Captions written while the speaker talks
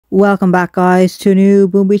Welcome back guys to a new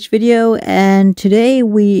Boom Beach video, and today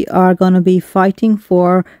we are going to be fighting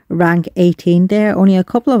for rank 18 there. Only a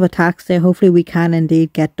couple of attacks there. Hopefully we can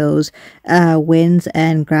indeed get those wins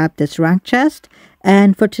and grab this rank chest.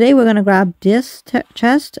 And for today we're going to grab this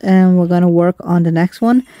chest and we're going to work on the next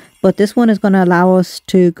one. But this one is going to allow us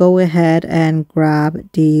to go ahead and grab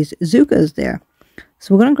these Zookas there.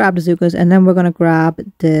 So we're going to grab the Zookas and then we're going to grab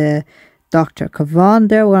the Dr. Kavan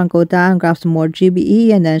there. We're going to go down, grab some more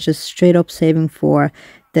GBE, and then it's just straight up saving for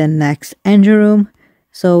the next engine room.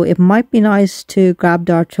 So it might be nice to grab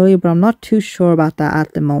the artillery, but I'm not too sure about that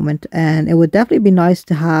at the moment. And it would definitely be nice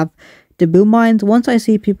to have the boom mines. Once I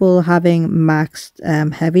see people having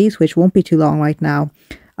maxed heavies, which won't be too long right now,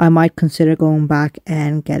 I might consider going back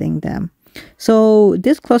and getting them. So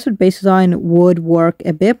this clustered base design would work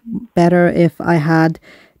a bit better if I had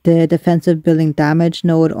the defensive building damage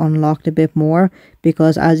node unlocked a bit more,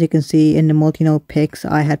 because as you can see in the multi-node picks,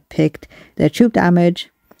 I had picked the troop damage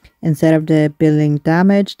instead of the building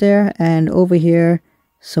damage there, and over here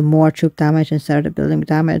some more troop damage instead of the building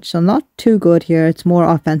damage. So not too good here. It's more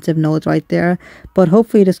offensive nodes right there, but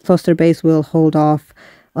hopefully this cluster base will hold off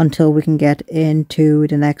until we can get into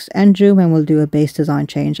the next end room, and we'll do a base design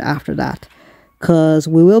change after that, because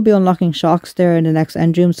we will be unlocking shocks there in the next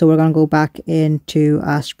end room. So we're going to go back into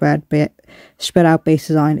a spread out base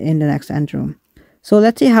design in the next end room. So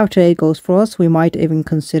let's see how today goes for us. We might even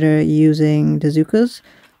consider using the Zookas.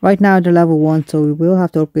 Right now they're level 1, so we will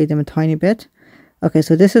have to upgrade them a tiny bit. Okay,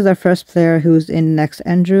 so this is our first player who's in the next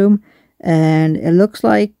end room, and it looks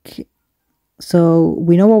like, so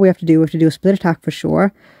we know what we have to do. We have to do a split attack for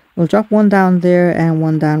sure. We'll drop one down there and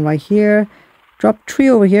one down right here. Drop 3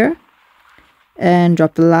 over here. And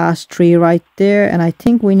drop the last 3 right there, and I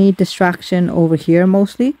think we need distraction over here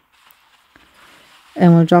mostly.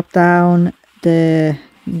 And we'll drop down the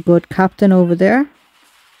good captain over there.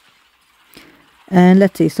 And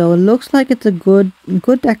let's see, so it looks like it's a good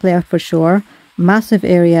deck layout for sure. Massive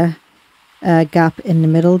area gap in the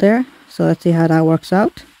middle there, so let's see how that works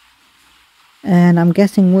out. And I'm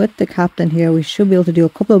guessing with the captain here we should be able to do a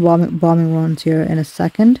couple of bombing runs here in a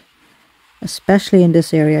second, especially in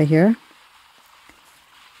this area here.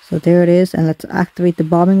 So there it is, and let's activate the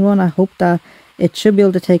bombing run. I hope that it should be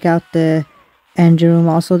able to take out the engine room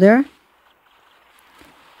also there.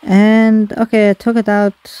 And okay, I took it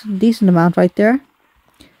out a decent amount right there.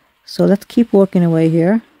 So let's keep working away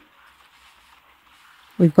here.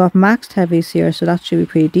 We've got maxed heavies here, so that should be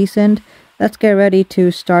pretty decent. Let's get ready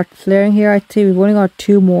to start flaring here. I'd say we've only got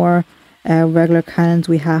 2 more regular cannons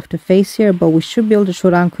we have to face here, but we should be able to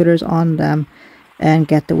throw down critters on them and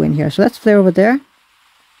get the win here. So let's flare over there.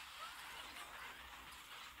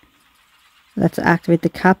 Let's activate the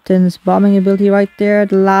captain's bombing ability right there.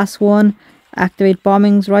 The last one. Activate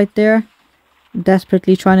bombings right there.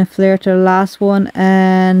 Desperately trying to flare to the last one.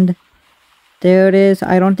 And there it is.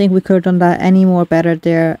 I don't think we could have done that any more better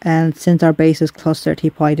there. And since our base is clustered, he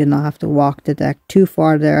probably did not have to walk the deck too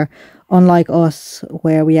far there. Unlike us,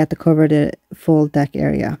 where we had to cover the full deck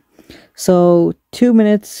area. So 2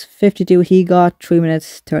 minutes 52 he got. 3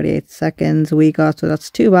 minutes 38 seconds we got. So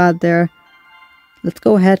that's too bad there. Let's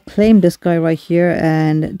go ahead, claim this guy right here,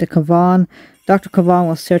 and the Kavan. Dr. Kavan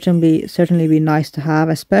will certainly be nice to have,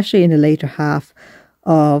 especially in the later half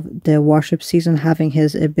of the warship season, having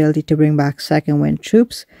his ability to bring back second wind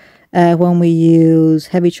troops when we use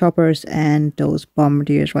heavy choppers and those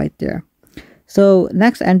bombardiers right there. So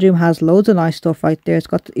next end room has loads of nice stuff right there. It's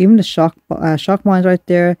got even the shock mines right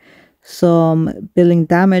there, some building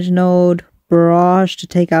damage node, barrage to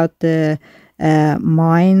take out the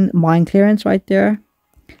mine clearance right there.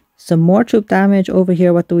 Some more troop damage over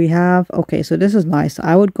here. What do we have? Okay, so this is nice.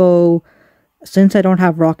 I would go, since I don't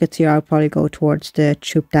have rockets here, I'll probably go towards the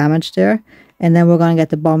troop damage there, and then we're going to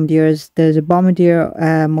get the bombardiers. There's a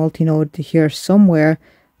bombardier multi-node here somewhere.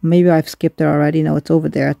 Maybe I've skipped it already. No, it's over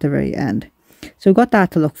there at the very end. So we've got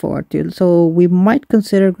that to look forward to. So we might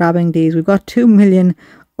consider grabbing these. We've got 2 million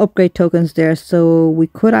upgrade tokens there, so we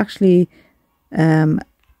could actually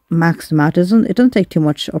max them out. It doesn't take too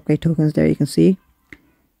much upgrade tokens there, you can see.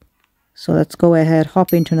 So let's go ahead,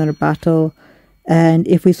 hop into another battle, and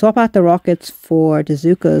if we swap out the rockets for the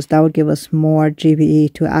Zookas, that would give us more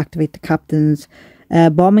GBE to activate the captain's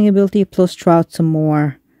bombing ability, plus throw out some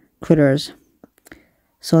more critters.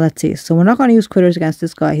 So let's see, so we're not going to use critters against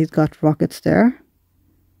this guy. He's got rockets there.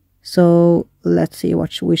 So let's see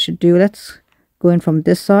what we should do. Let's go in from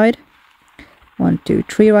this side. 1, 2,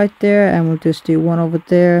 3 right there, and we'll just do 1 over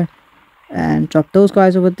there and drop those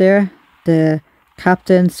guys over there. The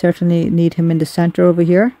captain, certainly need him in the center over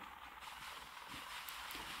here.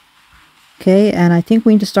 Okay, and I think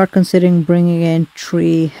we need to start considering bringing in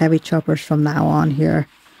 3 heavy choppers from now on here.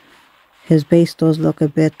 His base does look a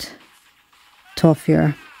bit tough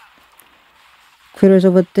here. Critters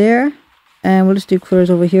over there, and we'll just do critters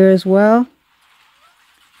over here as well.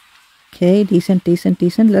 Okay, decent.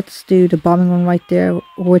 Let's do the bombing one right there.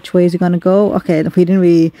 Which way is he gonna go? Okay, we didn't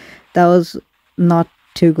really, that was not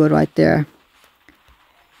too good right there.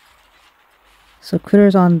 So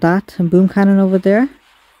critters on that, and boom cannon over there.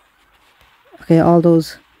 Okay, all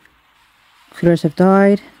those critters have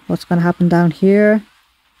died. What's gonna happen down here?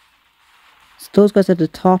 So those guys at the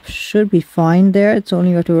top should be fine there. It's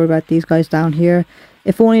only got to worry about these guys down here.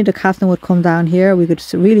 If only the captain would come down here, we could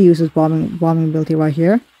really use his bombing ability right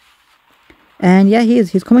here. And yeah,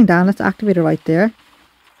 he's coming down. Let's activate it right there.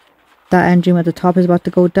 That engine at the top is about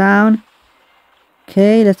to go down.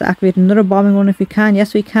 Okay, let's activate another bombing one if we can.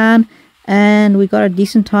 Yes, we can. And we got a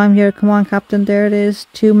decent time here. Come on, Captain. There it is.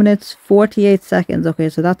 2 minutes, 48 seconds. Okay,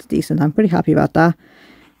 so that's decent. I'm pretty happy about that.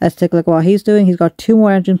 Let's take a look at what he's doing. He's got 2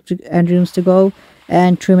 more engines to go.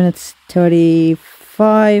 And 3 minutes,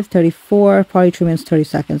 35, 34. Probably 3 minutes, 30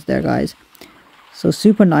 seconds there, guys. So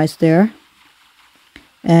super nice there.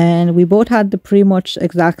 And we both had the pretty much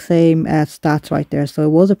exact same stats right there. So it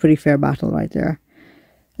was a pretty fair battle right there.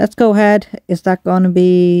 Let's go ahead. Is that going to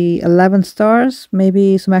be 11 stars?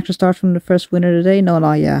 Maybe some extra stars from the first winner today? No,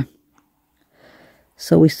 not yet.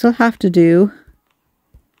 So we still have to do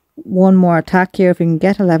one more attack here. If we can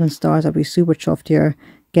get 11 stars, I'll be super chuffed here,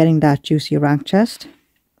 getting that juicy rank chest.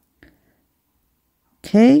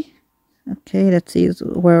 Okay. Okay, let's see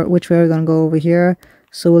which way we're going to go over here.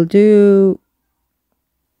 So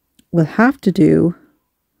we'll have to do,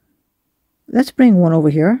 let's bring one over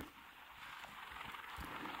here.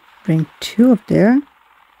 Bring 2 up there. And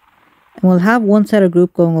we'll have one set of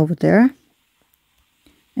group going over there.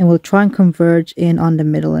 And we'll try and converge in on the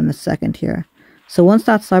middle in a second here. So once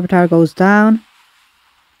that cyber tower goes down,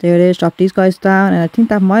 there it is, drop these guys down. And I think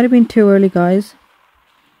that might have been too early, guys.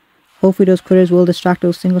 Hopefully those critters will distract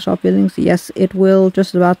those single shot buildings. Yes, it will,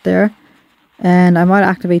 just about there. And I might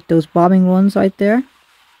activate those bombing ones right there.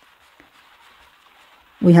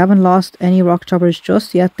 We haven't lost any rock choppers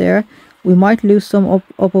just yet there. We might lose some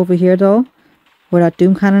up over here though, where that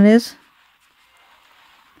doom cannon is.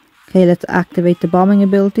 Okay, let's activate the bombing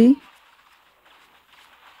ability.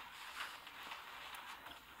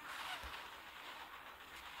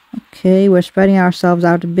 Okay, we're spreading ourselves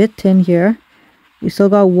out a bit thin here. We still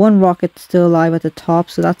got 1 rocket still alive at the top,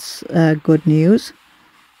 so that's good news.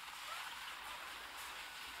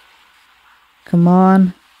 Come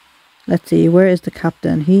on. Let's see, where is the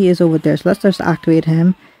captain? He is over there, so let's just activate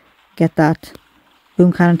him. Get that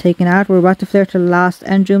boom cannon taken out. We're about to flare to the last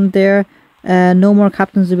engine there. No more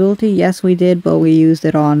captain's ability. Yes, we did, but we used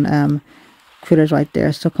it on critters right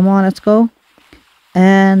there. So come on, let's go.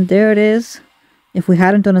 And there it is. If we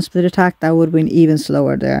hadn't done a split attack, that would have been even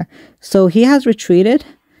slower there. So he has retreated.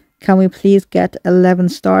 Can we please get 11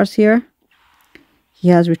 stars here? He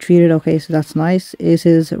has retreated. Okay, so that's nice. Is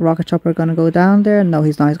his rocket chopper going to go down there? No,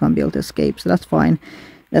 he's not. He's going to be able to escape, so that's fine.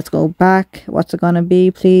 Let's go back. What's it going to be,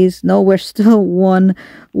 please? No, we're still one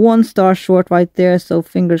star short right there. So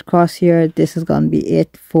fingers crossed here. This is going to be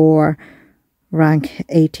it for rank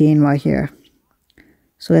 18 right here.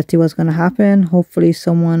 So let's see what's going to happen. Hopefully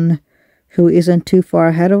someone who isn't too far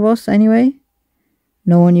ahead of us anyway.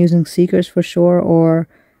 No one using Seekers for sure, or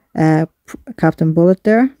Captain Bullet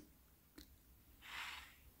there.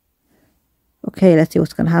 Okay, let's see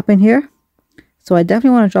what's going to happen here. So I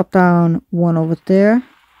definitely want to drop down 1 over there.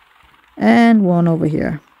 And 1 over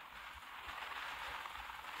here.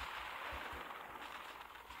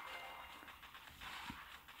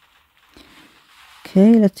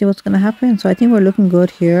 Okay, let's see what's going to happen. So I think we're looking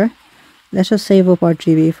good here. Let's just save up our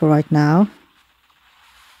GB for right now.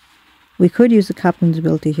 We could use the captain's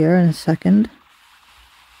ability here in a second.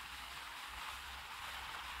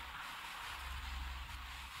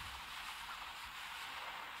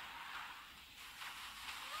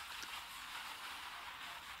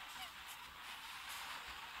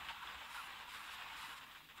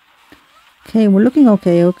 Okay, we're looking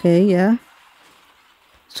okay, yeah.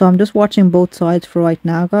 So I'm just watching both sides for right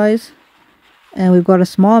now, guys. And we've got a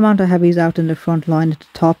small amount of heavies out in the front line at the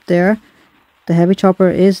top there. The heavy chopper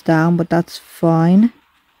is down, but that's fine.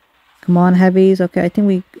 Come on, heavies. Okay, I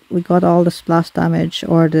think we got all the splash damage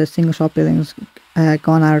or the single shot buildings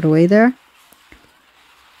gone out of the way there.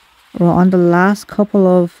 We're on the last couple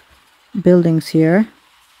of buildings here.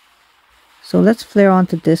 So let's flare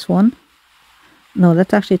onto this one. No,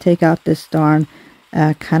 let's actually take out this darn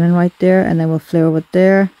cannon right there, and then we'll flare over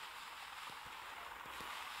there.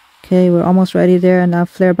 Okay, we're almost ready there, and now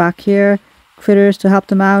flare back here. critters to help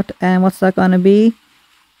them out. And what's that gonna be?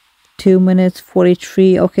 2 minutes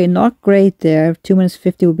 43. Okay, not great there. 2 minutes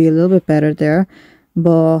 50 would be a little bit better there.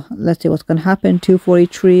 But let's see what's gonna happen.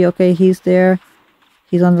 2:43. Okay, he's there.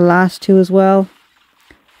 He's on the last two as well.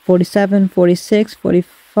 47, 46,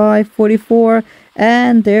 45, 44.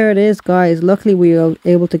 And there it is, guys. Luckily, we were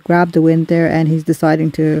able to grab the win there. And he's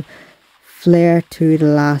deciding to flare to the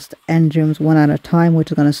last end gems one at a time,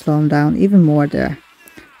 which is going to slow him down even more there.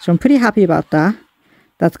 So I'm pretty happy about that.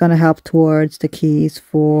 That's going to help towards the keys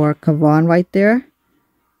for Kavan right there.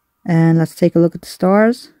 And let's take a look at the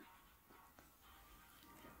stars.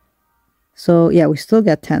 So yeah, we still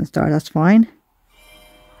get 10 stars. That's fine.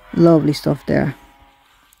 Lovely stuff there.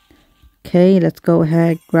 Okay, let's go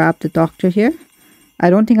ahead, grab the doctor here. I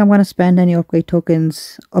don't think I'm going to spend any upgrade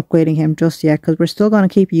tokens upgrading him just yet, because we're still going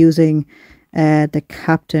to keep using the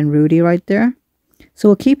Captain Rudy right there. So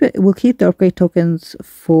we'll keep the upgrade tokens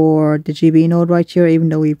for the GB node right here, even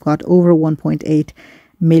though we've got over 1.8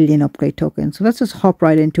 million upgrade tokens. So let's just hop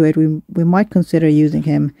right into it. We might consider using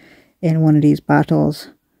him in one of these battles.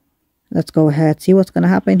 Let's go ahead, see what's going to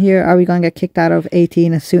happen here. Are we going to get kicked out of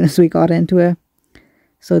 18 as soon as we got into it?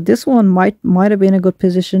 So this one might have been a good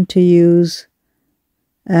position to use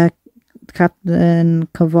Captain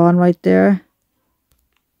Kavan right there.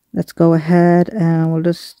 Let's go ahead and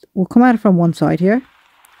we'll come at it from one side here.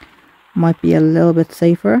 Might be a little bit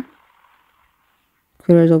safer.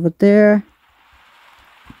 Critters over there.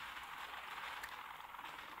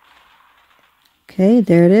 Okay,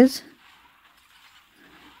 there it is.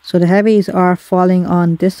 So the heavies are falling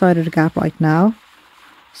on this side of the gap right now.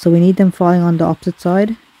 So we need them falling on the opposite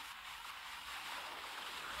side.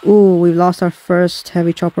 Ooh, we've lost our first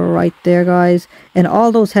heavy chopper right there, guys. And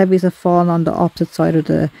all those heavies have fallen on the opposite side of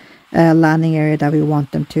the landing area that we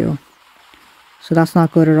want them to. So that's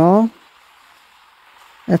not good at all.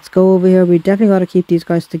 Let's go over here. We definitely got to keep these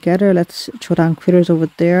guys together. Let's throw down critters over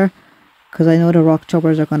there, because I know the rock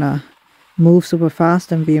choppers are going to move super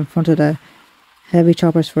fast and be in front of the heavy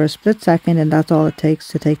choppers for a split second. And that's all it takes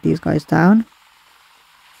to take these guys down.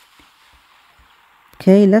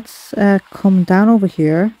 Okay, let's come down over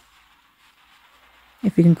here.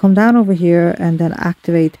 If we can come down over here and then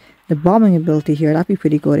activate the bombing ability here, that'd be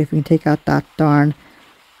pretty good if we can take out that darn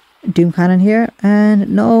doom cannon here. And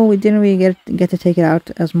no, we didn't really get to take it out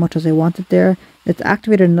as much as I wanted there. Let's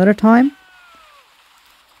activate it another time.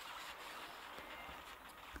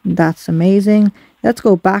 That's amazing. Let's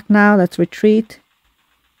go back now. Let's retreat.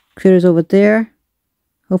 Critters over there.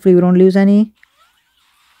 Hopefully we don't lose any.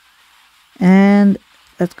 And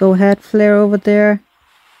let's go ahead, flare over there.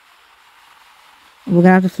 We're going to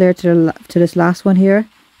have to flare to this last one here,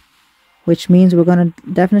 which means we're going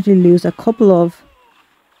to definitely lose a couple of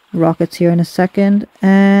rockets here in a second.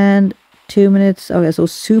 And 2 minutes. Okay, so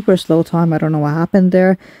super slow time. I don't know what happened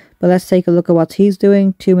there, but let's take a look at what he's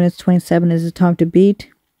doing. 2 minutes 27 is the time to beat.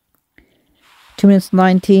 2 minutes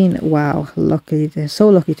 19. Wow, lucky. They're so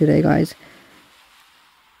lucky today, guys.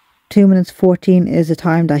 2 minutes 14 is the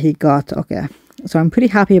time that he got. Okay, so I'm pretty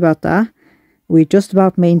happy about that. We just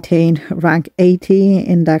about maintained rank 80,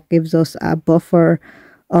 and that gives us a buffer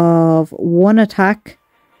of 1 attack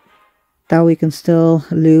that we can still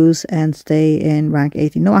lose and stay in rank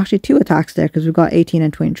 80. No, actually 2 attacks there, because we've got 18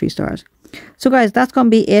 and 23 stars. So guys, that's going to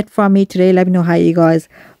be it from me today. Let me know how you guys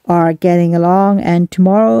are getting along, and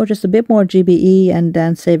tomorrow just a bit more GBE and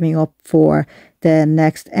then saving up for the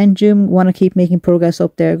next engine. Want to keep making progress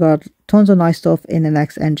up there. Got tons of nice stuff in the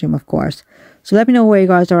next engine, of course. So let me know where you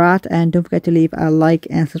guys are at, and don't forget to leave a like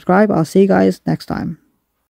and subscribe. I'll see you guys next time.